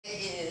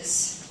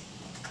is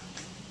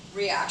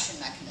reaction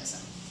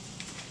mechanism.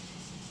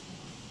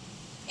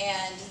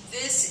 And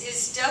this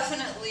is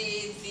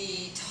definitely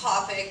the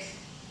topic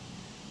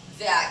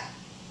that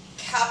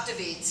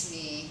captivates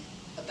me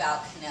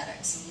about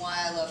kinetics, and why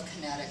I love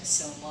kinetics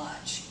so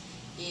much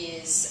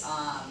is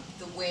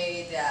the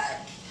way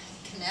that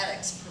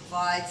kinetics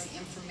provides the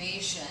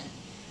information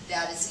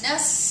that is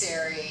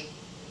necessary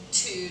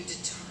to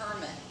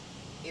determine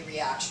a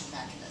reaction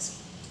mechanism.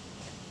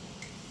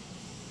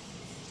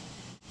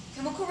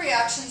 Chemical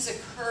reactions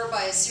occur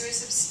by a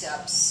series of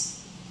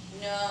steps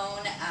known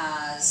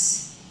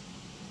as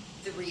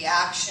the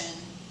reaction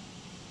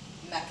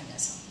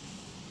mechanism.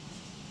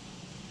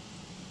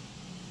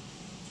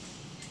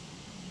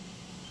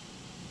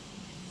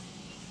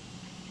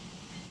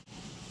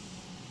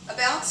 A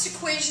balanced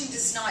equation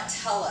does not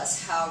tell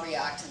us how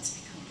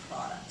reactants become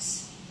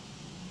products.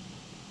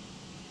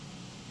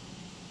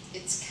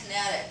 It's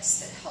kinetics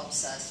that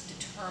helps us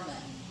determine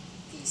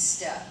these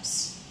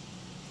steps.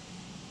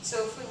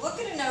 So if we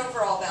look at an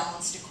overall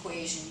balanced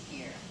equation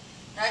here,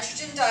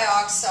 nitrogen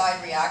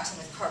dioxide reacting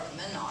with carbon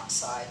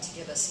monoxide to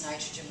give us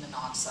nitrogen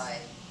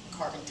monoxide and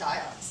carbon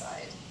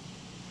dioxide,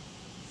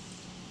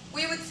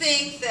 we would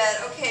think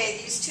that, okay,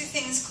 these two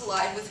things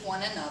collide with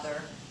one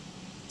another,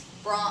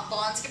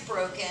 bonds get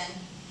broken,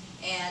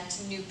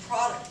 and new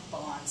product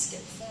bonds get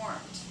formed.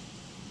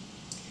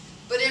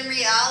 But in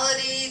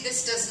reality,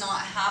 this does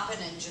not happen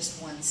in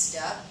just one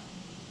step,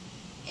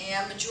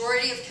 and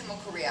majority of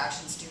chemical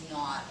reactions do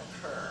not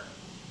occur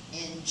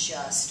in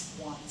just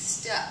one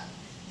step.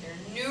 There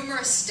are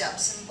numerous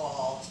steps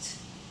involved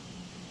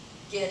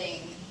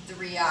getting the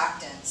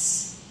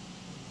reactants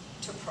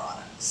to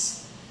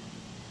products.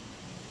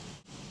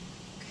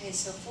 Okay,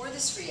 so for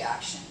this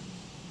reaction,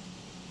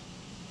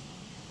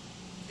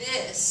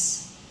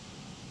 this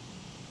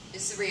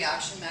is the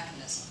reaction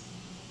mechanism.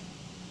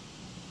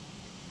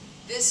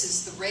 This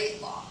is the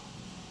rate law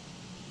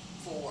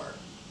for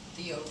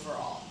the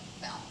overall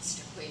balanced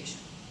equation.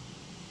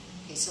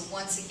 Okay, so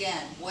once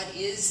again, what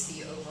is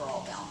the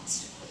overall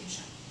balanced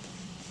equation?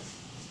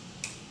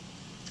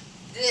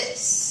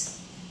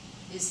 This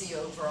is the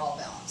overall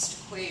balanced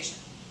equation.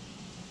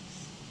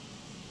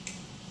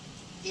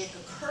 It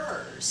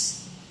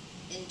occurs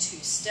in two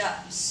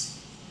steps.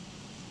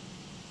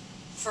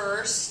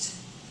 First,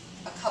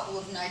 a couple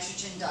of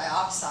nitrogen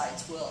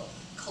dioxides will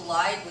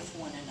collide with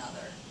one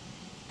another,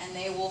 and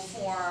they will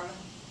form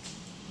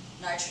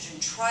nitrogen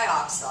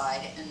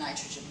trioxide and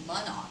nitrogen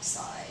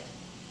monoxide.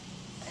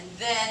 And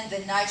then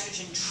the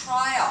nitrogen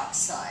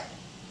trioxide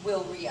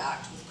will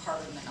react with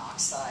carbon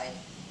monoxide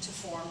to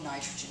form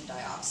nitrogen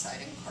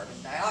dioxide and carbon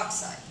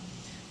dioxide.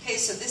 Okay,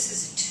 so this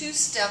is a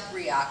two-step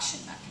reaction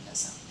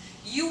mechanism.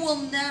 You will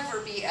never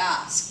be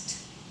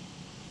asked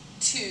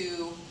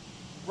to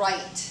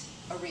write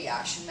a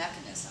reaction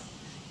mechanism.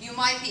 You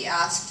might be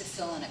asked to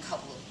fill in a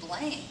couple of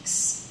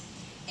blanks,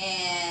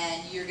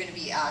 and you're going to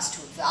be asked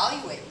to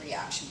evaluate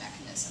reaction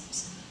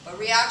mechanisms. But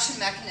reaction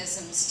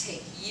mechanisms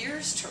take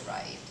years to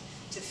write,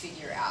 to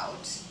figure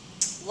out,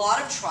 a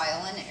lot of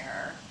trial and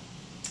error,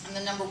 and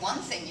the number one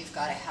thing you've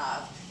got to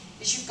have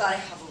is you've got to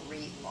have a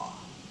rate law.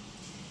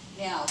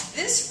 Now,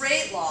 this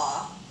rate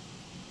law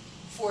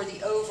for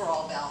the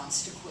overall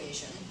balanced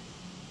equation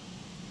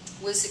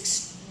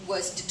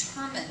was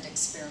determined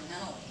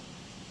experimentally.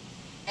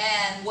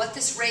 And what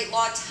this rate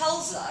law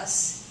tells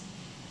us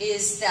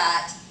is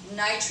that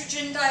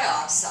nitrogen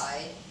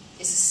dioxide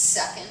is a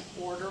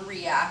second-order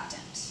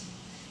reactant.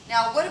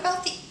 Now, what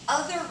about the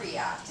other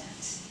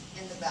reactant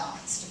in the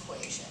balanced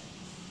equation?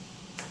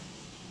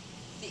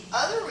 The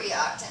other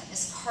reactant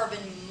is carbon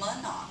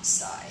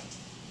monoxide.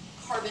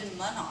 Carbon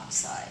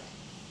monoxide.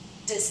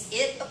 Does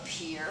it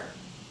appear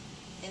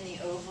in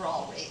the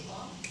overall rate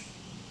law?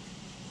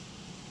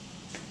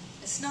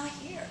 It's not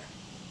here.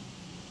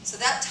 So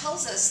that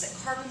tells us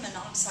that carbon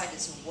monoxide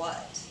is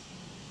what?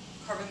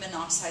 Carbon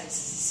monoxide is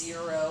a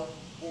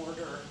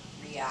zero-order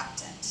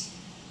reactant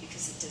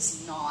because it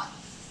does not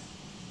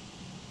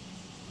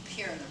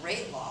appear in the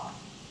rate law.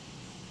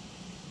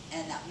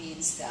 And that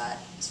means that,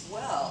 as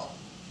well,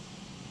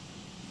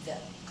 the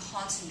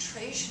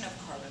concentration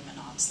of carbon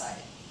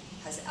monoxide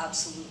has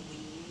absolutely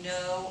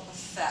no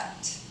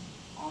effect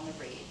on the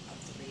rate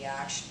of the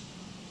reaction.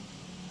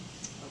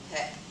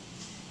 Okay,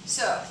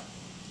 so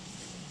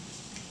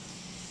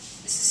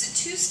this is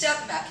a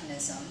two-step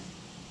mechanism,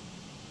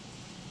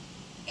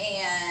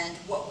 and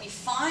what we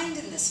find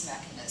in this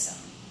mechanism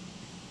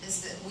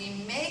is that we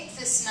make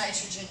this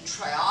nitrogen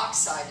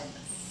trioxide in the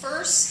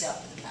first step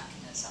of the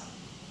mechanism,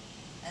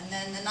 and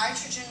then the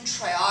nitrogen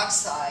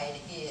trioxide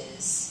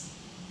is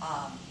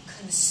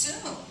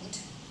consumed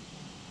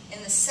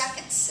in the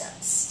second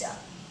step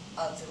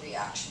of the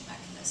reaction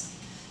mechanism.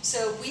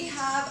 So we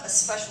have a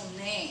special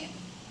name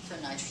for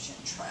nitrogen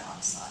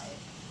trioxide.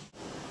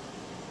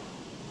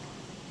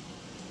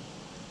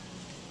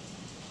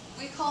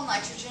 We call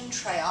nitrogen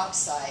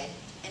trioxide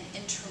an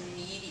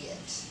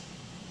intermediate.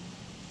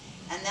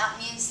 And that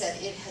means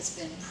that it has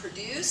been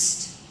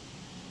produced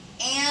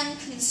and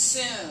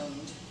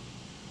consumed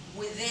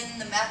within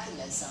the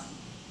mechanism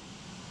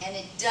and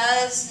it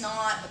does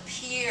not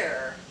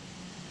appear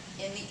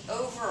in the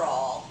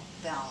overall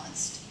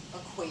balanced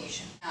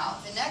equation. Now,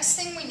 the next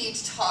thing we need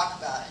to talk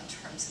about in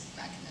terms of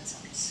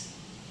mechanisms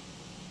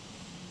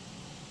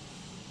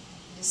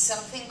is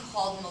something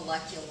called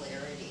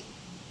molecularity.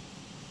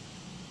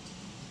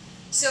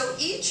 So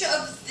each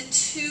of the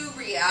two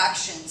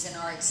reactions in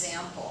our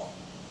example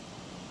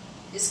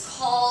is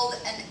called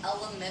an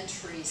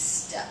elementary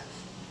step.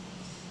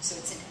 So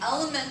it's an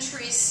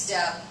elementary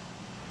step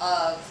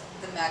of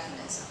the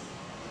mechanism.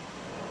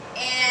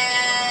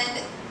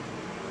 And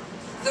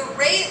the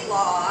rate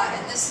law,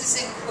 and this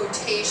is in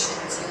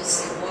quotations, you'll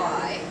see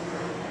why,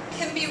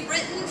 can be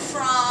written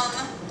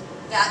from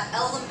that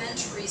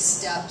elementary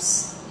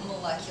step's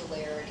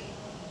molecularity.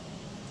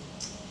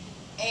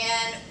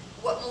 And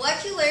what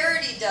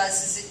molecularity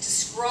does is it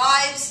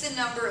describes the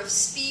number of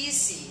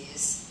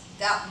species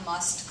that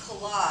must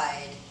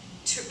collide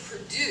to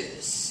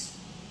produce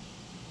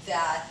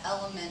that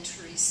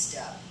elementary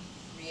step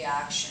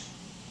reaction.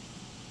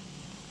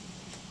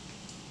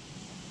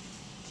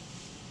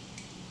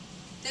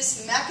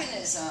 This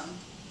mechanism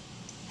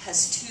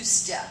has two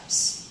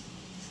steps.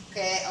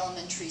 Okay,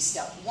 elementary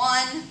step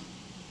 1,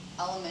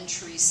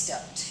 elementary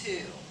step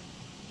 2.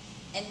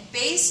 And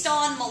based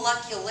on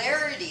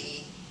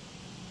molecularity,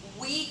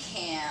 we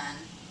can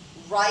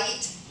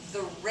write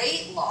the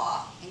rate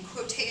law, in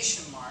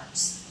quotation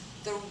marks,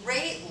 the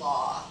rate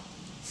law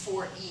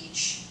for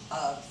each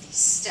of these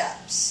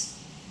steps.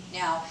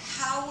 Now,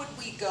 how would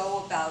we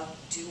go about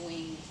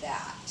doing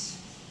that?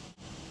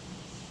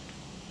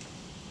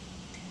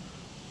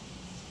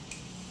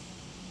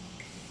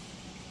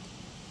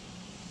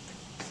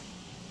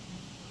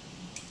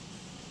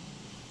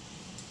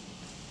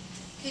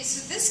 Okay,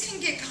 so this can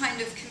get kind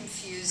of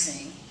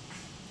confusing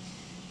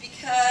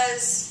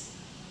because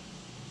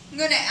I'm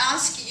going to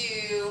ask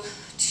you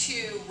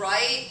to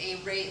write a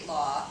rate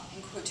law,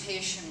 in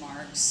quotation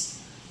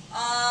marks,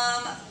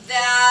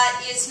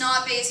 that is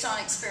not based on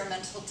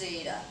experimental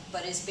data,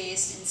 but is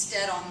based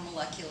instead on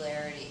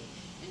molecularity,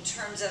 in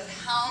terms of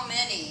how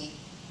many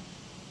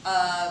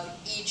of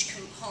each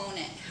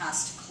component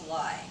has to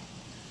collide.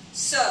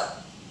 So,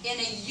 in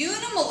a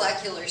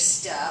unimolecular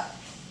step,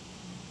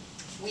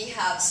 we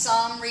have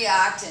some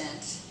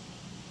reactant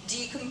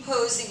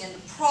decomposing into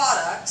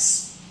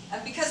products,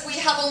 and because we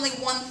have only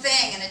one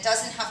thing and it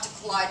doesn't have to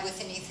collide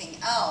with anything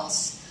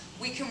else,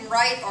 we can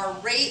write our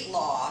rate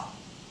law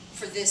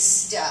for this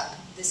step,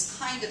 this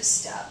kind of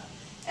step,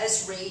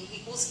 as rate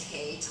equals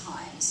K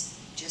times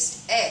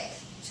just A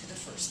to the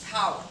first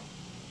power.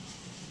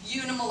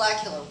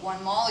 Unimolecular,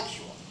 one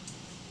molecule.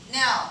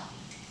 Now,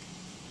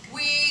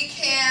 we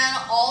can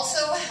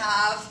also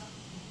have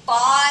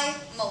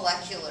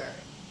bimolecular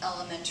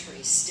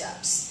elementary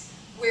steps,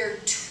 where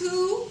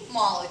two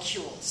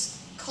molecules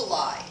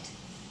collide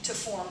to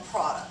form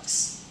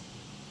products.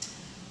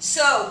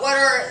 So what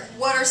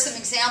are some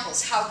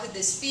examples? How could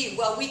this be?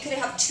 Well, we could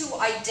have two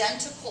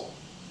identical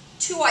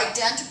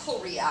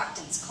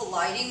reactants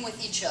colliding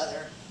with each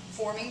other,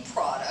 forming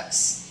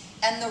products,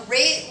 and the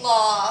rate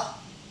law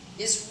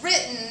is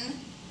written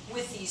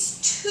with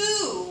these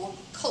two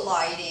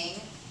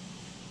colliding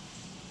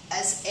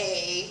as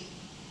A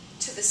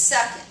to the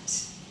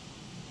second.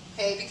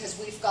 Okay, because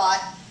we've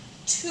got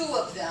two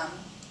of them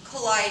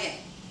colliding.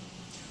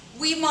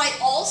 We might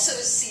also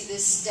see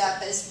this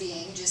step as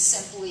being just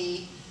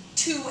simply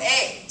two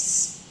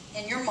A's.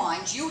 In your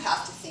mind, you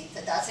have to think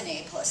that that's an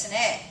A plus an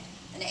A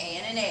and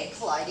an A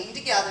colliding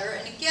together,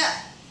 and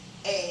again,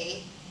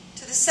 A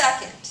to the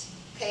second.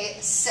 Okay,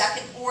 a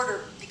second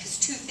order because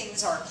two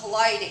things are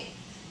colliding.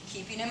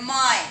 Keeping in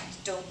mind,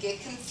 don't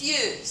get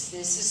confused.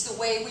 This is the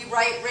way we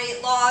write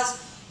rate laws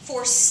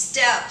for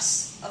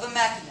steps of a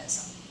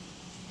mechanism.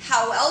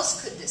 How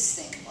else could this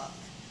thing look?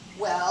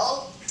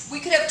 Well, we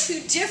could have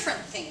two different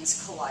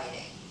things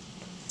colliding.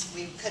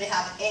 We could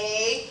have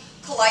A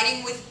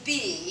colliding with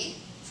B,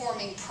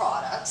 forming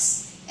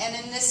products, and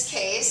in this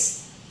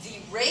case, the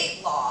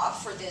rate law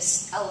for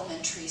this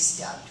elementary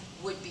step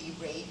would be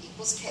rate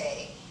equals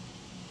K,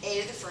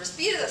 A to the first,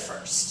 B to the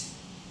first.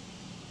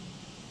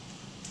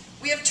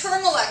 We have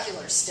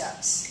termolecular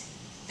steps.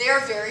 They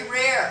are very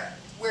rare,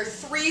 where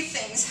three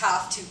things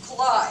have to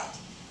collide.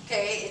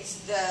 Okay,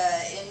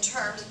 in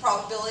terms of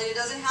probability, it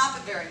doesn't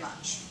happen very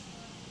much.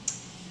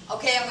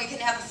 Okay, and we can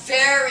have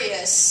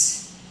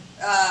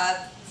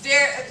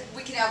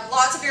we can have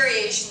lots of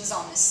variations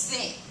on this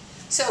theme.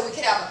 So we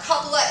could have a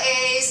couple of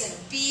A's and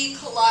a B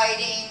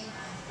colliding,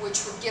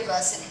 which would give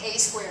us an A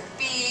squared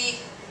B.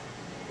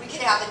 We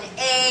could have an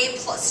A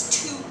plus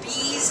two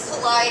B's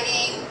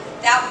colliding.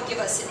 That would give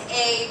us an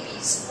A, B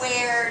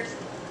squared.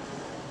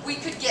 We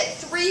could get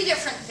three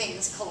different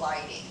things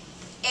colliding.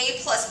 A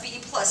plus B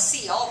plus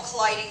C, all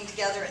colliding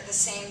together at the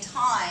same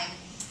time.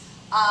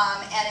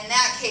 And in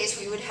that case,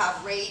 we would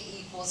have rate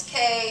equals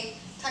K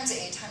times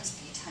A times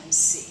B times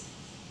C.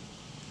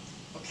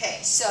 Okay,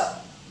 so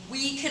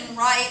we can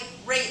write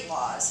rate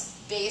laws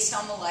based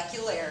on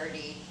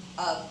molecularity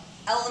of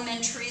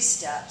elementary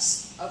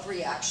steps of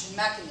reaction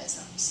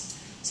mechanisms.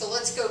 So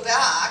let's go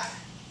back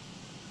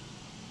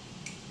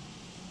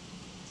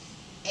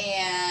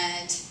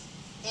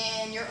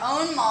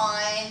own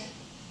mind,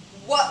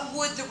 what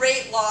would the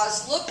rate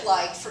laws look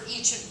like for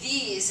each of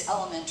these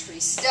elementary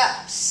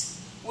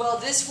steps? Well,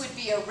 this would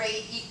be a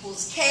rate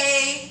equals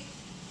K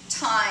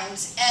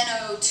times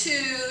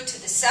NO2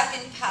 to the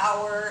second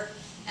power,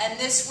 and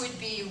this would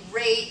be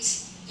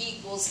rate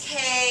equals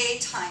K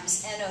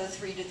times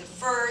NO3 to the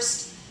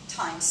first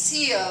times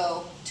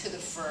CO to the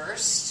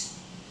first.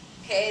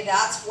 Okay,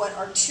 that's what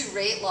our two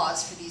rate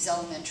laws for these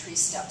elementary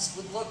steps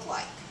would look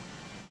like.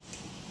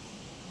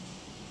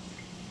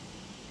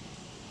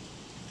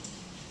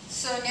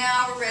 So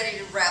now we're ready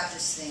to wrap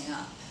this thing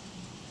up.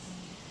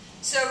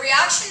 So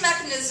reaction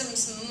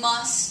mechanisms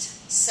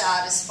must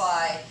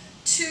satisfy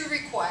two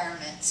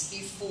requirements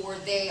before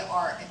they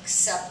are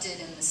accepted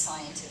in the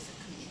scientific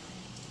community.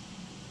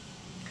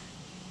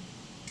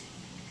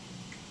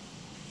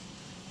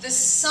 The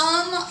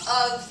sum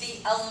of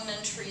the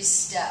elementary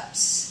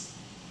steps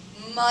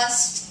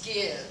must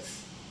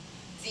give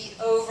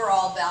the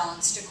overall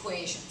balanced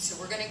equation. So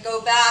we're going to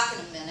go back in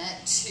a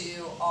minute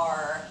to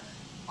our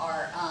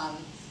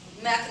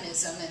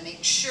mechanism and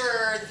make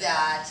sure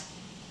that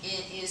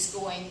it is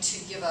going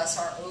to give us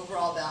our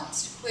overall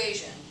balanced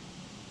equation.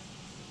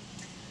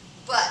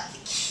 But the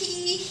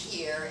key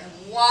here,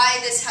 and why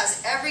this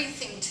has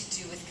everything to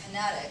do with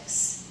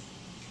kinetics,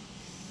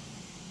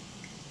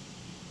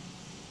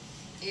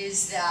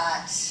 is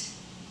that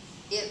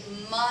it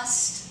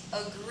must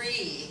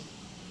agree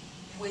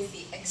with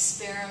the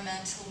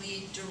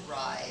experimentally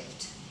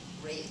derived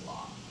rate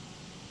law.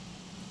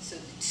 So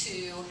the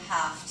two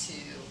have to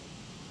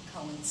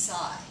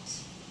coincide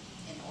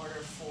in order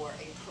for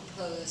a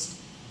proposed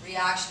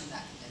reaction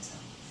mechanism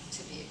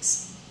to be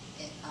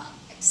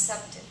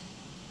accepted.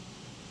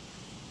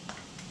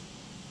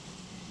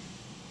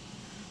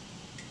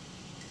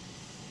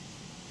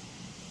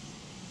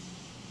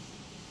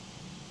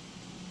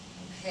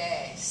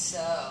 Okay,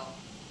 so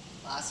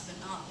last but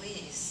not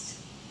least,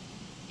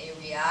 a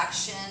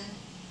reaction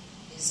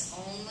is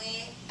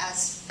only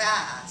as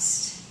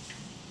fast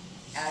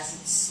as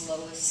its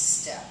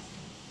slowest step,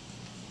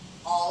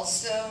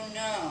 also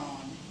known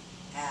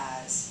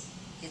as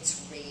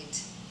its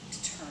rate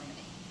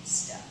determining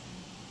step.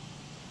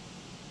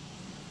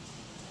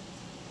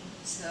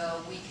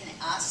 So we can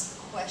ask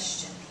the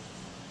question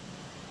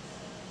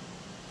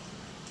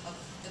of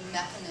the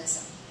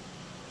mechanism.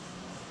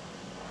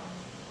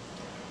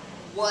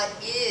 What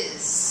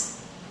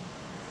is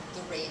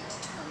the rate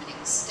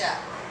determining step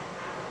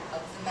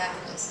of the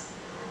mechanism?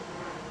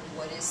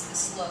 What is the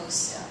slow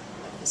step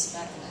of this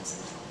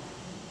mechanism?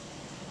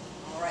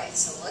 All right,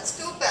 so let's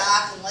go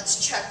back and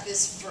let's check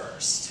this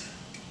first.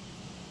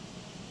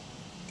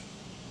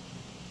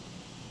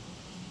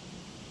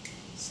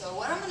 So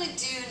what I'm going to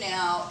do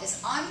now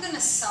is I'm going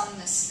to sum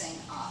this thing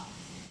up.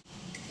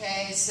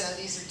 Okay, so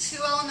these are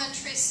two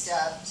elementary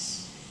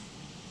steps,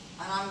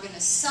 and I'm going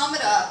to sum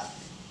it up,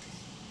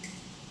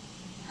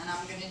 and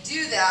I'm going to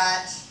do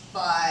that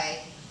by,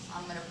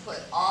 I'm going to put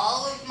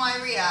all of my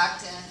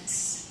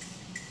reactants,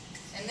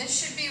 and this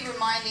should be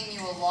reminding you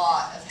a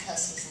lot of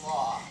Hess's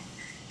law,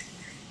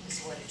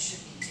 is what it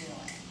should be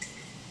doing.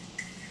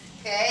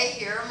 Okay,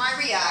 here are my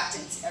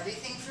reactants,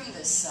 everything from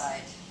this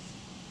side.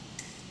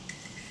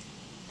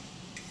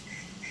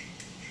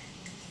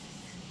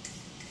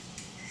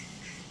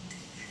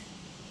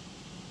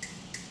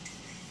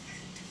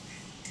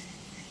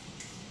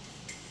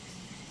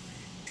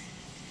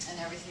 And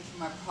everything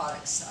from our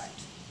product side.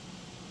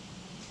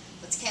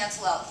 Let's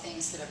cancel out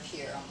things that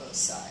appear on both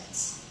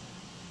sides.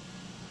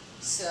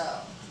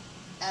 So,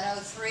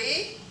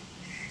 NO3,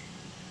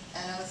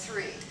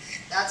 NO3.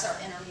 That's our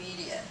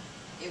intermediate.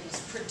 It was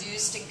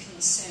produced and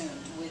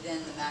consumed within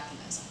the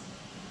mechanism.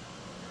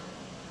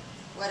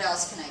 What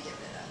else can I get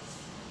rid of?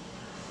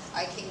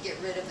 I can get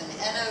rid of an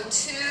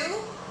NO2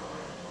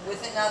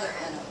 with another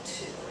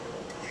NO2.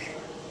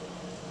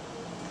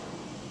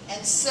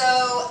 And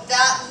so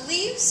that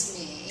leaves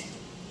me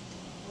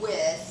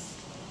with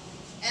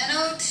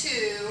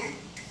NO2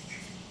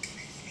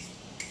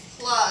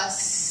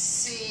 plus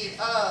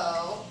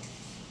CO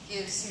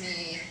gives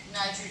me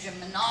nitrogen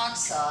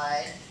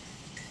monoxide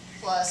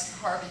plus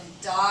carbon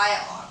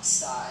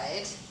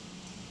dioxide.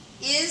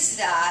 Is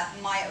that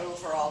my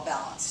overall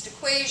balanced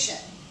equation?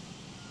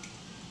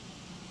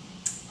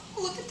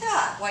 Oh, look at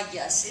that. Why,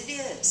 yes, it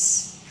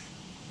is.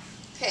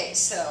 Okay,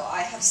 so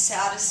I have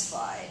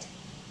satisfied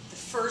the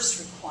first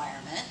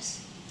requirement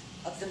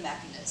of the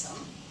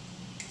mechanism.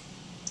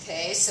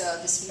 Okay, so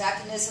this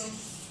mechanism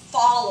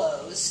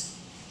follows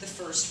the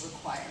first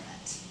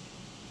requirement.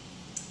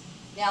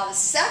 Now the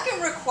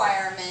second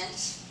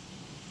requirement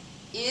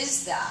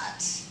is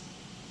that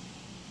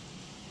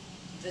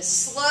the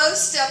slow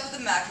step of the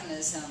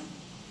mechanism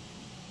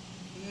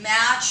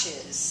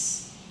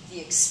matches the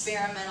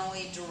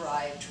experimentally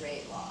derived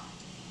rate law.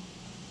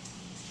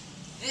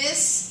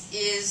 This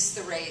is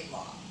the rate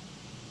law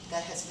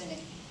that has been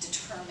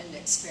determined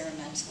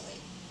experimentally.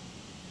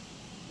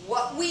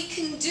 What we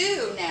can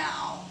do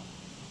now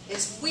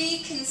is we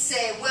can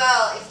say,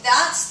 well, if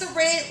that's the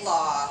rate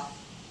law,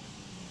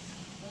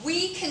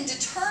 we can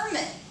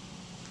determine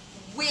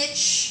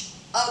which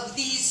of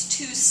these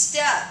two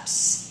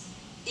steps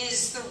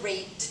is the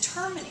rate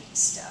determining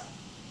step.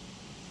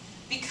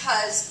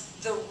 Because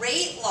the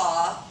rate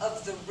law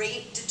of the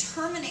rate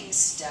determining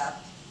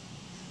step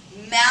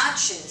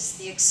matches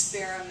the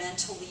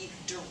experimentally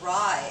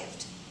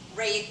derived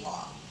rate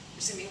law.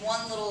 There's going to be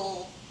one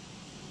little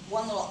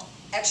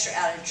extra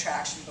added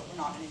attraction, but we're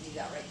not going to do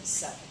that right this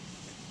second.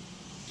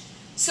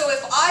 So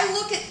if I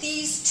look at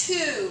these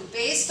two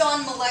based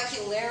on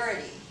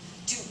molecularity,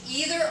 do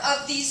either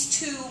of these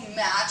two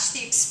match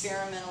the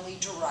experimentally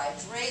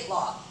derived rate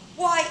law?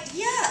 Why,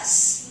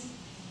 yes,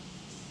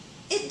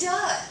 it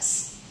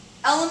does.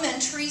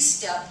 Elementary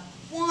step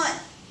 1.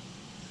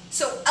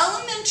 So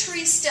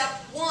elementary step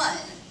 1,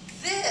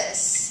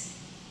 this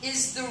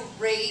is the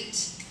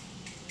rate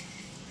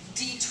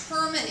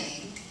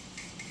determining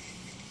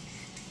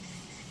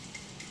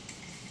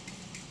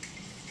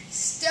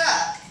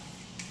step.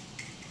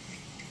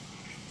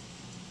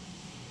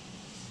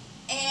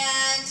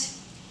 And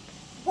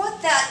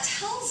what that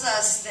tells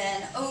us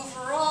then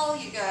overall,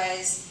 you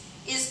guys,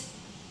 is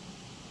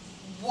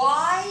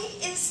why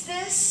is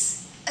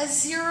this a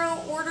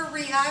zero order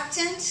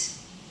reactant?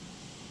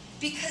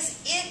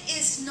 Because it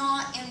is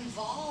not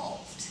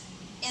involved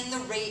in the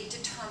rate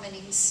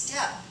determining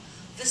step.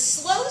 The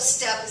slow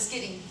step is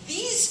getting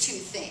these two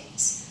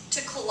things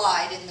to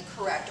collide in the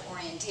correct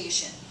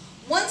orientation.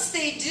 Once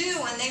they do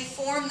and they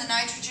form the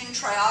nitrogen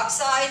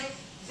trioxide,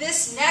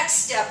 this next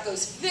step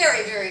goes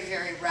very, very,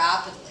 very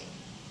rapidly.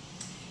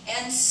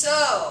 And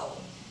so,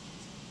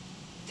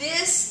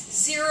 this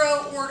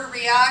zero order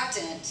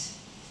reactant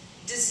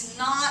does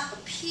not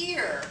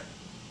appear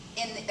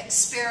in the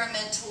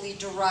experimentally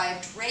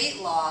derived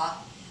rate law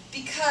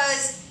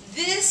because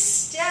this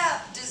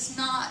step does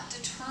not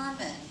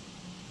determine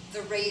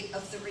the rate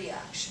of the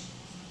reaction.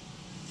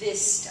 This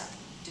step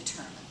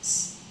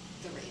determines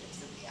the rate of